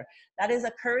together. That is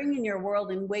occurring in your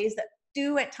world in ways that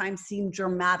do at times seem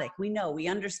dramatic. We know, we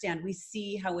understand, we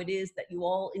see how it is that you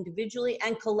all individually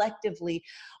and collectively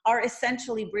are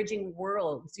essentially bridging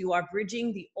worlds. You are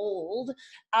bridging the old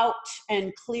out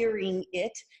and clearing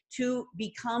it to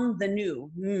become the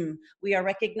new. We are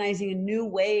recognizing a new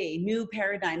way, new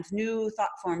paradigms, new thought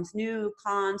forms, new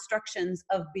constructions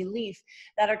of belief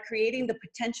that are creating the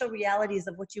potential realities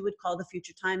of what you would call the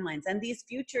future timelines. And these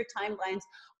future timelines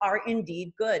are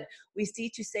indeed good. We see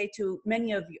to say to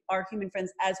many of our human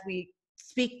friends as we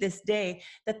speak this day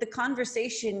that the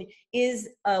conversation is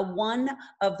one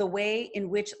of the way in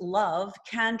which love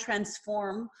can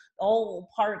transform all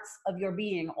parts of your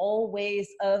being, all ways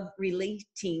of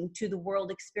relating to the world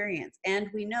experience. And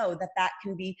we know that that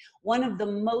can be one of the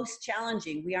most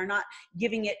challenging. We are not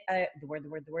giving it the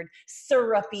word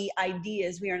syrupy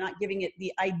ideas. We are not giving it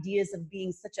the ideas of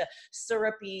being such a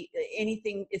syrupy,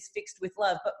 anything is fixed with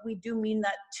love, but we do mean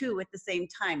that too at the same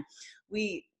time.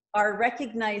 We are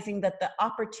recognizing that the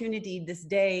opportunity this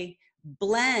day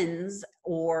blends,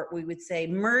 or we would say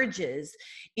merges,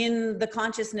 in the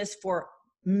consciousness for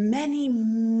many,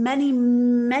 many,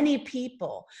 many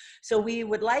people. So we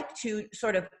would like to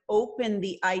sort of open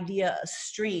the idea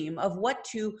stream of what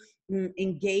to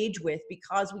engage with,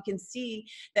 because we can see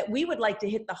that we would like to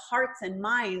hit the hearts and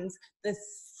minds, the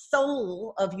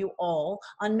soul of you all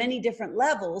on many different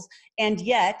levels, and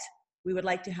yet we would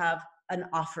like to have an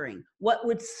offering. What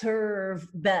would serve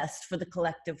best for the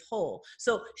collective whole?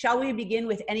 So shall we begin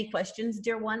with any questions,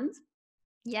 dear ones?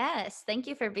 Yes, thank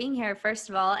you for being here, first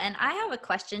of all. And I have a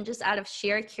question just out of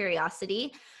sheer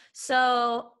curiosity.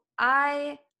 So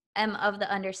I am of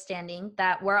the understanding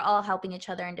that we're all helping each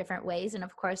other in different ways. And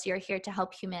of course, you're here to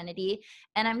help humanity.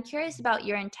 And I'm curious about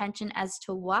your intention as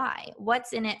to why.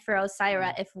 What's in it for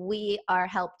Osairah if we are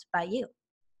helped by you?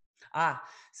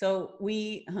 So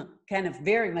we kind of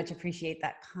very much appreciate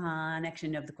that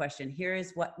connection of the question. Here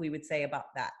is what we would say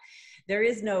about that. There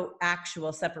is no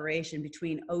actual separation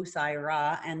between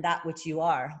Osairah and that which you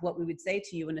are. What we would say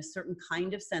to you in a certain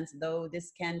kind of sense, though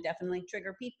this can definitely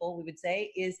trigger people, we would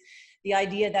say is the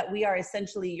idea that we are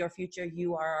essentially your future,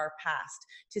 you are our past.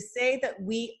 To say that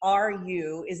we are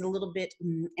you is a little bit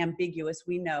ambiguous,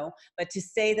 we know, but to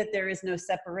say that there is no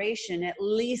separation at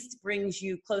least brings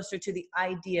you closer to the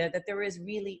idea that there is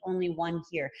really only one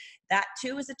here. That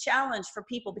too is a challenge for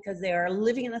people because they are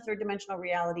living in the third dimensional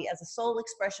reality as a sole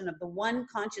expression of the one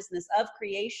consciousness of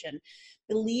creation,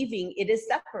 believing it is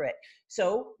separate.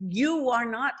 So you are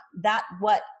not that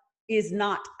what is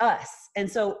not us. And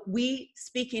so we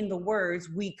speaking the words,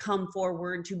 we come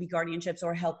forward to be guardianships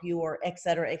or help you or et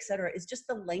cetera, is just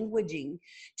the languaging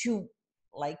to,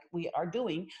 like we are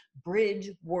doing,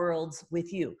 bridge worlds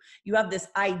with you. You have this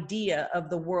idea of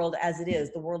the world as it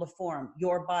is, the world of form,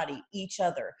 your body, each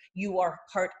other. You are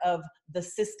part of the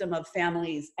system of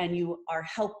families and you are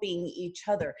helping each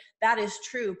other. That is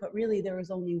true, but really there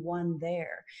is only one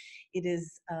there. It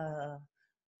is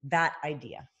that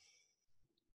idea.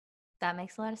 That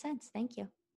makes a lot of sense. Thank you.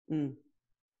 Do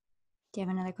you have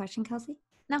another question, Kelsey?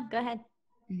 No, go ahead.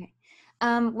 Okay.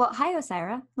 Well, hi,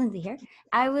 Osairah. Lynnsey here.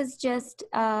 I was just,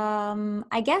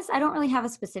 I guess I don't really have a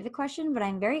specific question, but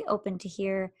I'm very open to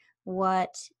hear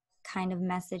what kind of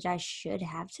message I should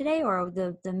have today, or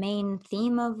the main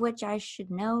theme of which I should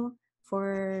know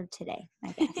for today,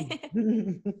 I guess.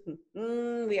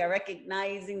 We are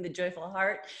recognizing the joyful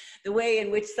heart, the way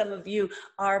in which some of you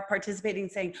are participating,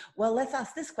 saying, well, let's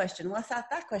ask this question, let's ask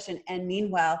that question. And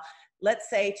meanwhile, let's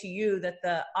say to you that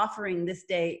the offering this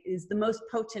day is the most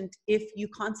potent if you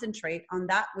concentrate on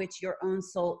that which your own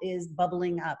soul is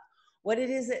bubbling up. What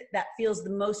it is it that feels the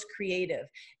most creative?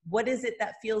 What is it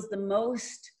that feels the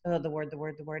most, the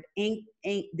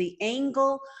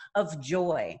angle of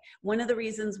joy? One of the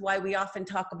reasons why we often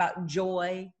talk about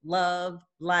joy, love,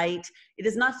 light, it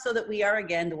is not so that we are,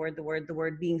 again, the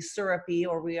word being syrupy,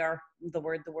 or we are the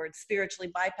word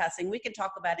spiritually bypassing. We can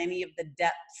talk about any of the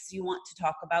depths you want to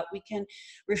talk about. We can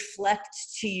reflect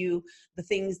to you the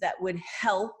things that would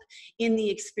help in the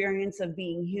experience of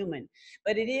being human.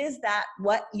 But it is that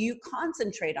what you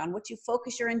concentrate on, what you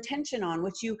focus your intention on,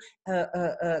 what you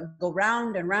go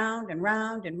round and round and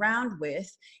round and round with,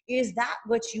 is that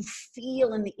what you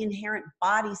feel in the inherent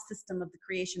body system of the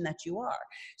creation that you are.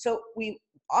 So we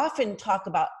often talk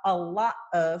about a lot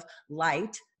of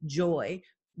light, joy,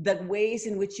 the ways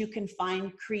in which you can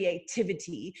find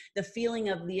creativity, the feeling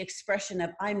of the expression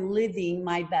of I'm living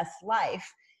my best life.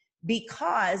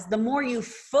 Because the more you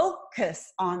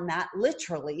focus on that,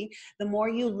 literally, the more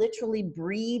you literally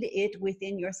breed it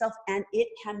within yourself, and it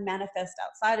can manifest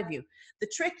outside of you.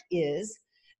 The trick is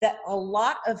that a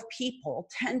lot of people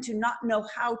tend to not know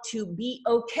how to be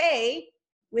okay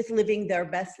with living their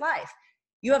best life.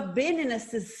 You have been in a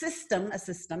systemic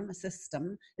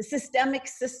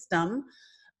system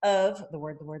of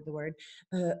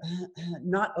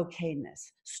not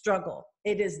okayness, struggle.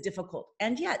 It is difficult.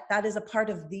 And yet that is a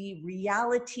part of the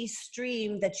reality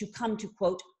stream that you come to,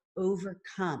 quote,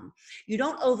 overcome. You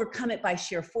don't overcome it by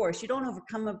sheer force. You don't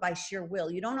overcome it by sheer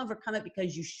will. You don't overcome it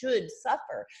because you should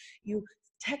suffer. You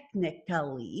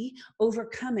technically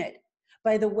overcome it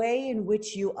by the way in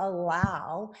which you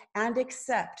allow and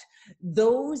accept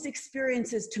those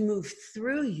experiences to move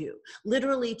through you,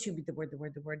 literally to be the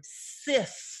word,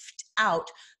 sift out,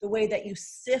 the way that you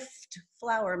sift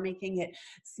flour, making it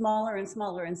smaller and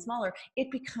smaller and smaller.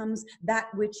 It becomes that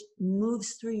which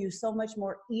moves through you so much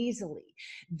more easily.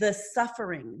 The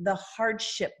suffering, the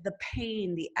hardship, the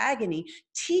pain, the agony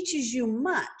teaches you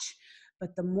much.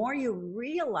 But the more you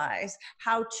realize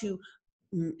how to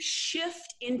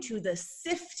shift into the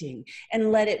sifting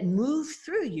and let it move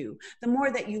through you, the more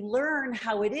that you learn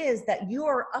how it is that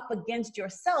you're up against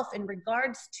yourself in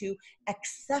regards to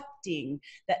accepting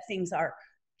that things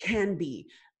can be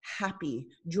happy,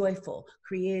 joyful,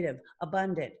 creative,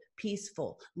 abundant,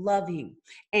 peaceful, loving.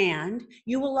 And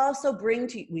you will also bring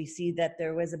to, we see that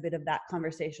there was a bit of that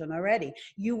conversation already,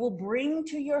 you will bring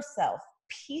to yourself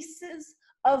pieces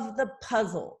of the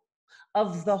puzzle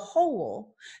of the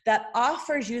whole that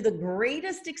offers you the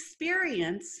greatest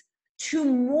experience to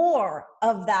more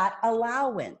of that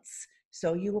allowance.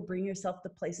 So you will bring yourself to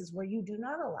places where you do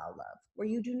not allow love, where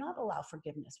you do not allow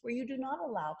forgiveness, where you do not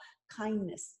allow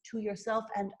kindness to yourself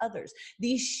and others.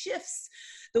 These shifts,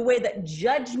 the way that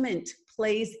judgment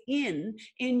plays in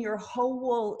your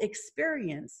whole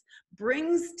experience,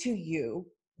 brings to you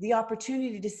the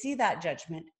opportunity to see that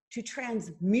judgment, to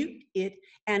transmute it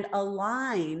and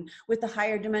align with the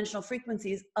higher dimensional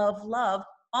frequencies of love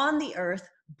on the earth,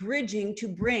 bridging to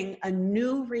bring a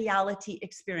new reality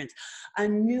experience, a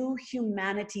new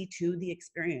humanity to the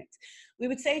experience. We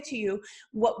would say to you,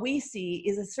 what we see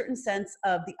is a certain sense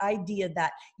of the idea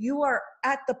that you are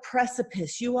at the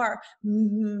precipice, you are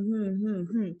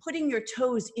putting your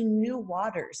toes in new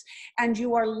waters, and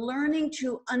you are learning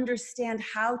to understand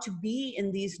how to be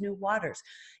in these new waters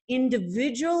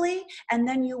individually, and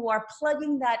then you are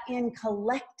plugging that in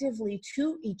collectively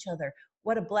to each other.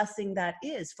 What a blessing that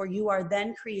is, for you are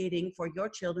then creating for your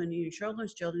children and your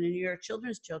children's children and your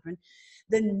children's children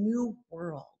the new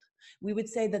world. We would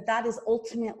say that that is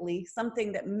ultimately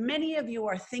something that many of you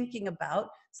are thinking about,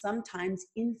 sometimes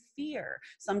in fear,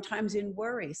 sometimes in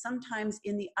worry, sometimes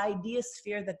in the idea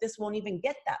sphere that this won't even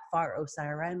get that far,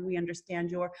 Osairah, and we understand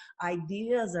your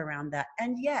ideas around that.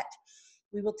 And yet,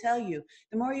 we will tell you,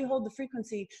 the more you hold the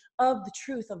frequency of the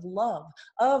truth of love,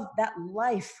 of that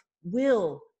life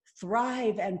will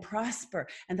thrive and prosper,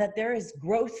 and that there is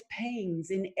growth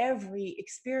pains in every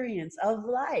experience of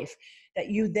life, that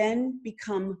you then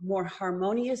become more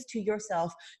harmonious to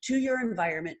yourself, to your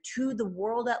environment, to the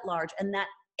world at large, and that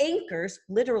anchors,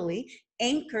 literally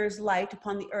anchors light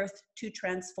upon the earth to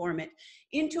transform it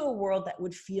into a world that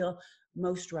would feel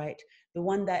most right, the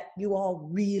one that you all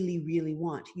really, really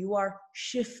want. You are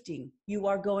shifting. You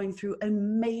are going through a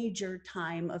major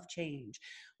time of change.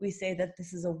 We say that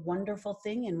this is a wonderful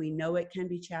thing, and we know it can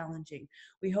be challenging.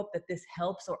 We hope that this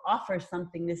helps or offers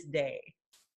something this day.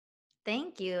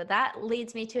 Thank you. That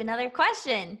leads me to another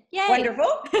question. Yay!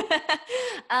 Wonderful.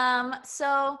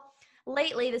 So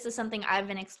lately, this is something I've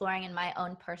been exploring in my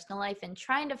own personal life and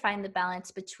trying to find the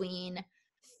balance between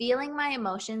feeling my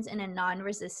emotions in a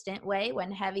non-resistant way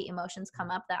when heavy emotions come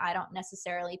up that I don't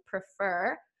necessarily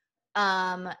prefer.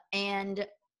 And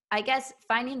I guess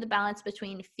finding the balance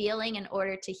between feeling in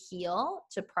order to heal,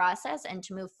 to process, and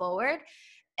to move forward,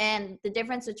 and the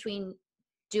difference between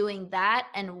doing that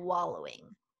and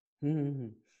wallowing. Mm-hmm.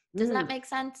 Does that make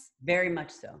sense? Very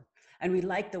much so. And we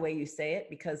like the way you say it,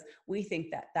 because we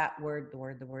think that that word,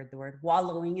 the word,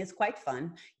 wallowing is quite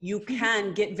fun. You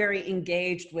can get very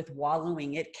engaged with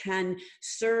wallowing. It can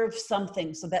serve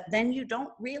something so that then you don't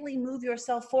really move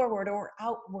yourself forward or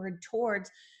outward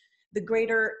towards the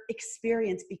greater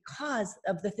experience, because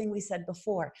of the thing we said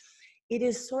before. It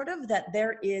is sort of that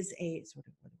there is a sort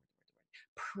of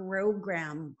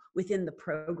program within the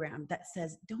program that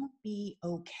says, don't be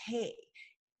okay.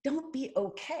 Don't be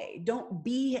okay. Don't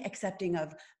be accepting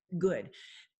of good.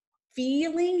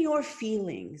 Feeling your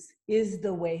feelings is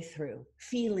the way through.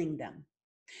 Feeling them.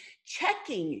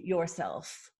 Checking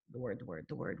yourself, the word,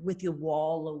 with your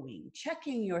wallowing.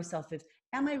 Checking yourself if,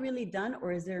 am I really done,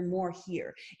 or is there more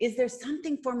here? Is there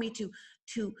something for me to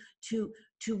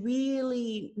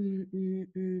really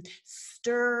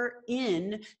stir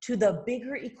in to the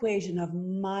bigger equation of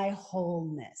my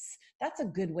wholeness? That's a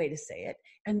good way to say it.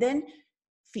 And then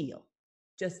feel,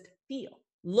 just feel.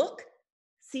 Look,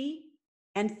 see,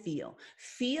 and feel.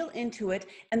 Feel into it.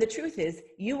 And the truth is,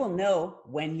 you will know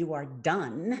when you are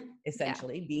done,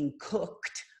 essentially, being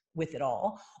cooked with it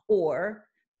all, or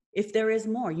if there is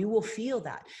more, you will feel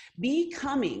that.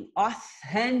 Becoming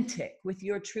authentic with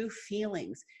your true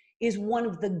feelings is one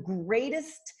of the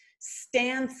greatest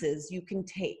stances you can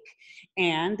take.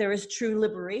 And there is true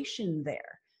liberation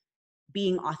there.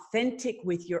 Being authentic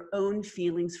with your own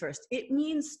feelings first. It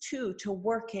means too, to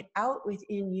work it out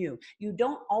within you. You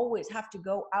don't always have to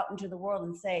go out into the world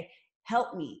and say,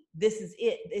 help me, this is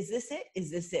it. Is this it?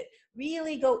 Is this it?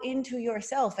 Really go into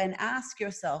yourself and ask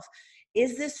yourself,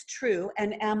 is this true?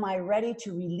 And am I ready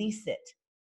to release it?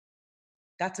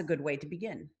 That's a good way to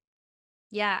begin.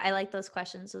 Yeah, I like those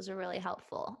questions. Those are really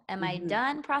helpful. Am I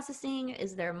done processing?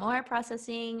 Is there more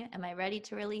processing? Am I ready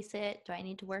to release it? Do I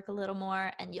need to work a little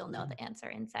more? And you'll know the answer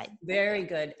inside. Very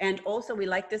good. And also we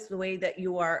like this, the way that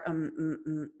you are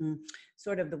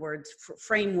sort of the words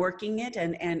frameworking it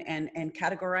and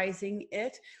categorizing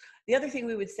it. The other thing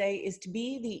we would say is to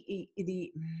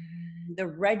be the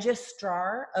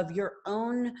registrar of your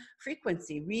own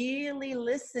frequency, really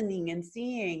listening and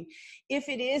seeing if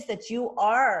it is that you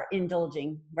are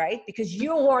indulging, right? Because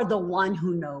you're the one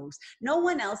who knows. No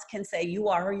one else can say you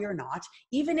are or you're not.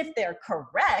 Even if they're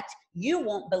correct, you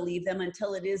won't believe them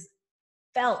until it is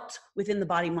felt within the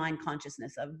body, mind,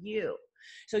 consciousness of you.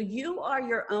 So you are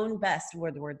your own best, the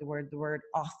word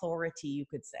authority, you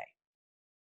could say.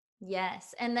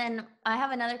 Yes. And then I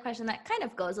have another question that kind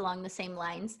of goes along the same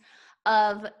lines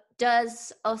of,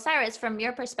 does Osairah, from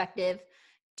your perspective,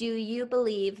 do you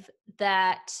believe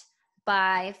that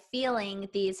by feeling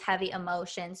these heavy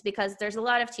emotions, because there's a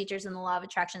lot of teachers in the law of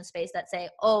attraction space that say,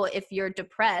 oh, if you're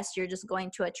depressed, you're just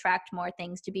going to attract more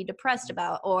things to be depressed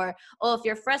about, or, oh, if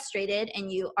you're frustrated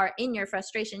and you are in your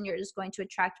frustration, you're just going to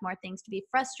attract more things to be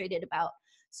frustrated about.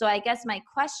 So I guess my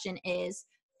question is,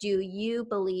 do you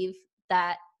believe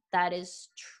that that is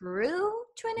true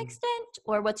to an extent,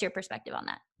 or what's your perspective on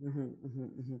that?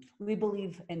 We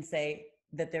believe and say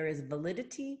that there is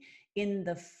validity in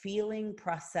the feeling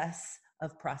process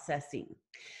of processing,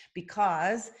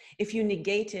 because if you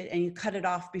negate it and you cut it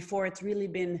off before it's really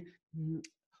been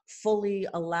fully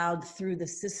allowed through the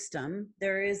system,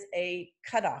 there is a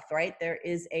cutoff, right? There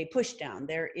is a push down.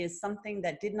 There is something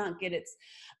that did not get its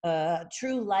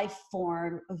true life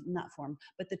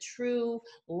but the true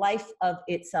life of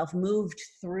itself moved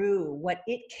through what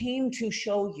it came to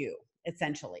show you,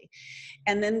 essentially.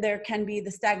 And then there can be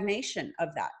the stagnation of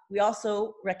that. We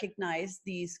also recognize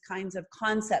these kinds of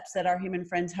concepts that our human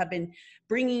friends have been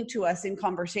bringing to us in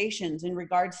conversations in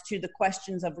regards to the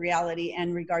questions of reality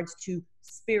and regards to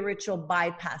spiritual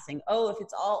bypassing. Oh, if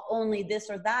it's all only this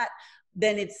or that,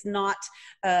 then it's not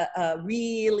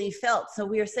really felt. So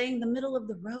we are saying the middle of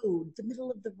the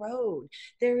road.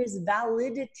 There is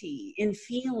validity in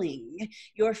feeling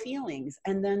your feelings.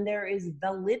 And then there is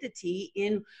validity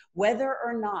in whether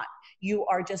or not you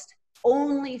are just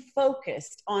only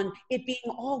focused on it being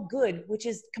all good, which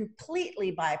is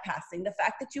completely bypassing the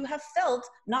fact that you have felt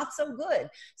not so good.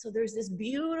 So there's this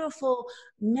beautiful,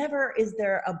 never is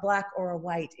there a black or a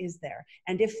white, is there?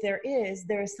 And if there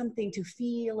is something to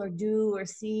feel or do or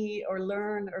see or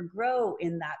learn or grow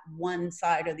in that one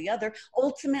side or the other,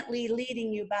 ultimately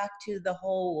leading you back to the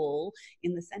whole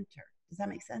in the center. Does that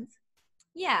make sense?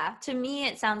 Yeah, to me,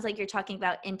 it sounds like you're talking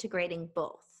about integrating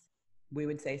both. We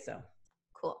would say so.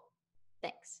 Cool.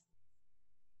 Thanks.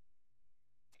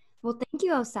 Well, thank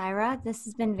you, Osairah. This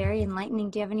has been very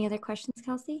enlightening. Do you have any other questions,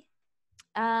 Kelsey?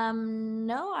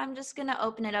 No, I'm just going to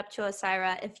open it up to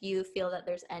Osairah if you feel that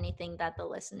there's anything that the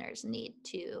listeners need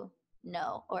to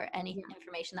know or any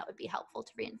information that would be helpful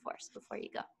to reinforce before you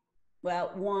go.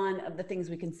 Well, one of the things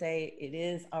we can say, it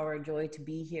is our joy to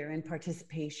be here in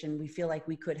participation. We feel like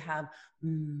we could have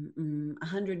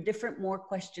 100 different more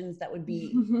questions that would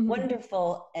be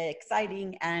wonderful,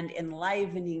 exciting, and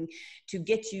enlivening to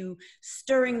get you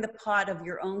stirring the pot of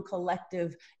your own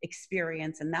collective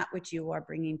experience and that which you are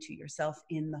bringing to yourself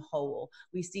in the whole.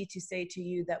 We see to say to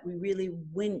you that we really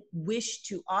wish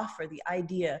to offer the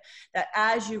idea that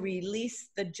as you release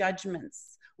the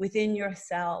judgments within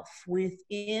yourself,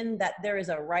 within that there is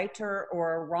a righter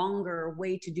or a wronger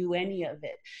way to do any of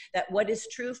it, that what is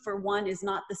true for one is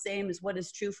not the same as what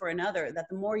is true for another, that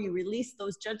the more you release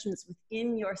those judgments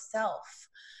within yourself,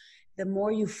 the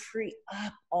more you free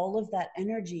up all of that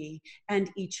energy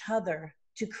and each other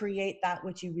to create that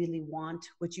which you really want,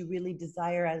 what you really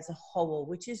desire as a whole,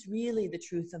 which is really the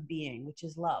truth of being, which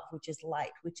is love, which is light,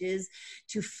 which is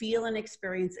to feel and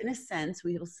experience, in a sense,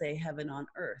 we will say heaven on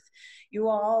earth. You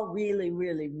all really,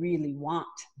 really, really want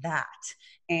that.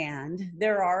 And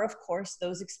there are, of course,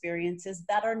 those experiences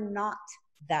that are not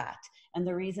that. And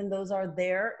the reason those are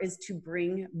there is to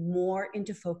bring more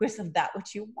into focus of that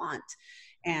which you want.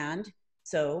 And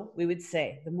so we would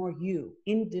say the more you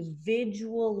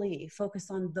individually focus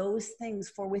on those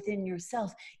things for within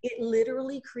yourself, it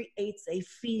literally creates a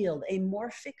field, a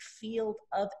morphic field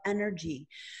of energy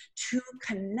to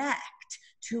connect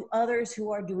to others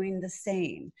who are doing the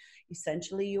same.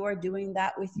 Essentially, you are doing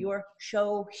that with your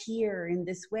show here in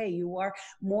this way. You are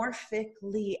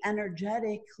morphically,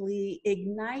 energetically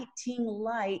igniting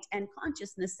light and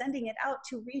consciousness, sending it out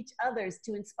to reach others,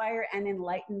 to inspire and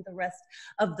enlighten the rest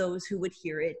of those who would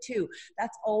hear it too.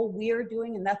 That's all we're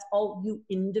doing, and that's all you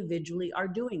individually are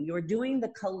doing. You're doing the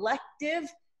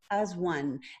collective as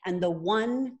one, and the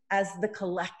one as the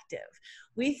collective.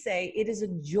 We say it is a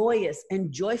joyous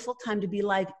and joyful time to be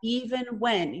alive, even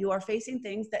when you are facing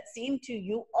things that seem to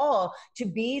you all to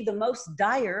be the most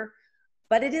dire,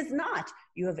 but it is not.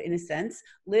 You have, in a sense,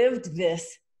 lived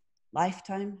this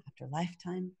lifetime after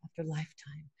lifetime after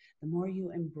lifetime. The more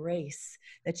you embrace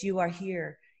that you are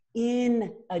here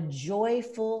in a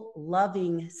joyful,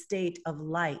 loving state of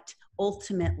light,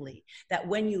 ultimately, that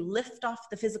when you lift off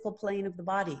the physical plane of the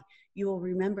body, you will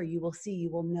remember, you will see, you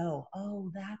will know, oh,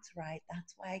 that's right,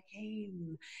 that's why I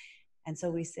came. And so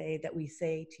we say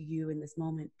to you in this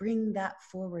moment, bring that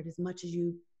forward as much as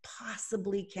you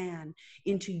possibly can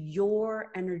into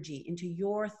your energy, into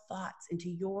your thoughts, into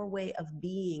your way of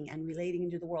being and relating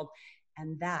into the world.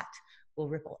 And that will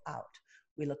ripple out.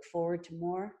 We look forward to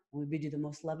more. We bid you the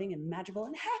most loving and magical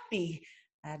and happy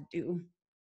adieu.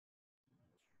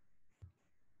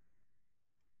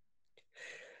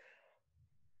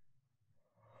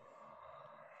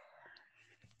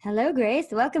 Hello, Grace.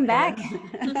 Welcome back.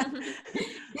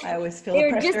 I always feel the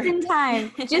pressure. Just in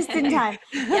time. Just in time.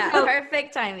 Yeah, so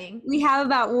perfect timing. We have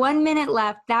about 1 minute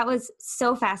left. That was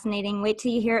so fascinating. Wait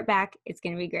till you hear it back. It's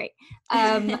going to be great.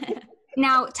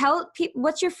 Now, tell people,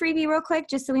 what's your freebie real quick,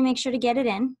 just so we make sure to get it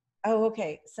in. Oh,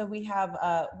 okay. So we have,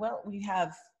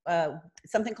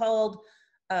 something called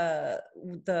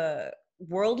the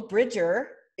World Bridger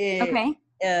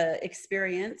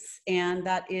experience. And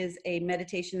that is a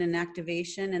meditation and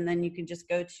activation. And then you can just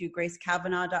go to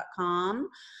gracecavanaugh.com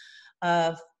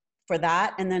for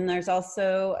that. And then there's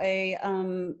also I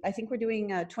think we're doing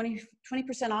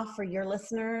 20% off for your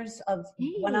listeners of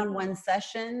one-on-one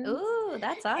sessions. Ooh,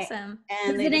 that's awesome.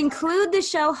 And does it include the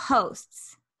show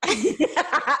hosts? Of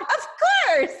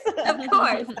course. Of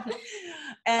course.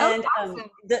 And awesome.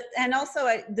 And also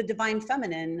the Divine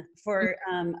Feminine for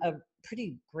a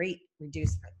pretty great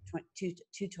reduced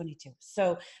 $222.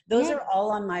 So those are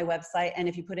all on my website. And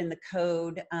if you put in the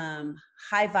code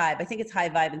High Vibe, I think it's High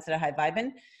Vibe instead of High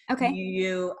Vibin. Okay.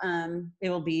 It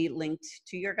will be linked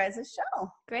to your guys'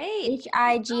 show. Great.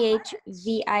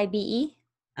 HIGHVIBE.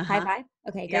 High Vibe.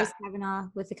 Okay, Grace Cavanaugh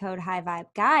with the code High Vibe.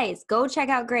 Guys, go check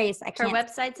out Grace. Her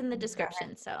website's in the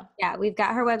description. So yeah, we've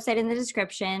got her website in the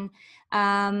description.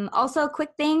 Also, a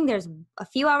quick thing, there's a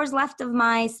few hours left of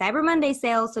my Cyber Monday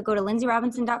sale. So go to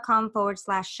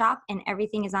lynseyrobinson.com/shop and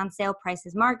everything is on sale. Price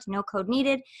is marked, no code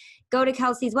needed. Go to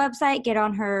Kelsey's website, get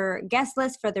on her guest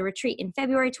list for the retreat in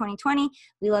February 2020.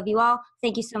 We love you all.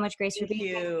 Thank you so much, Grace, for being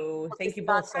here. Thank you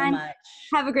both so much.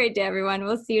 Have a great day, everyone.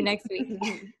 We'll see you next week.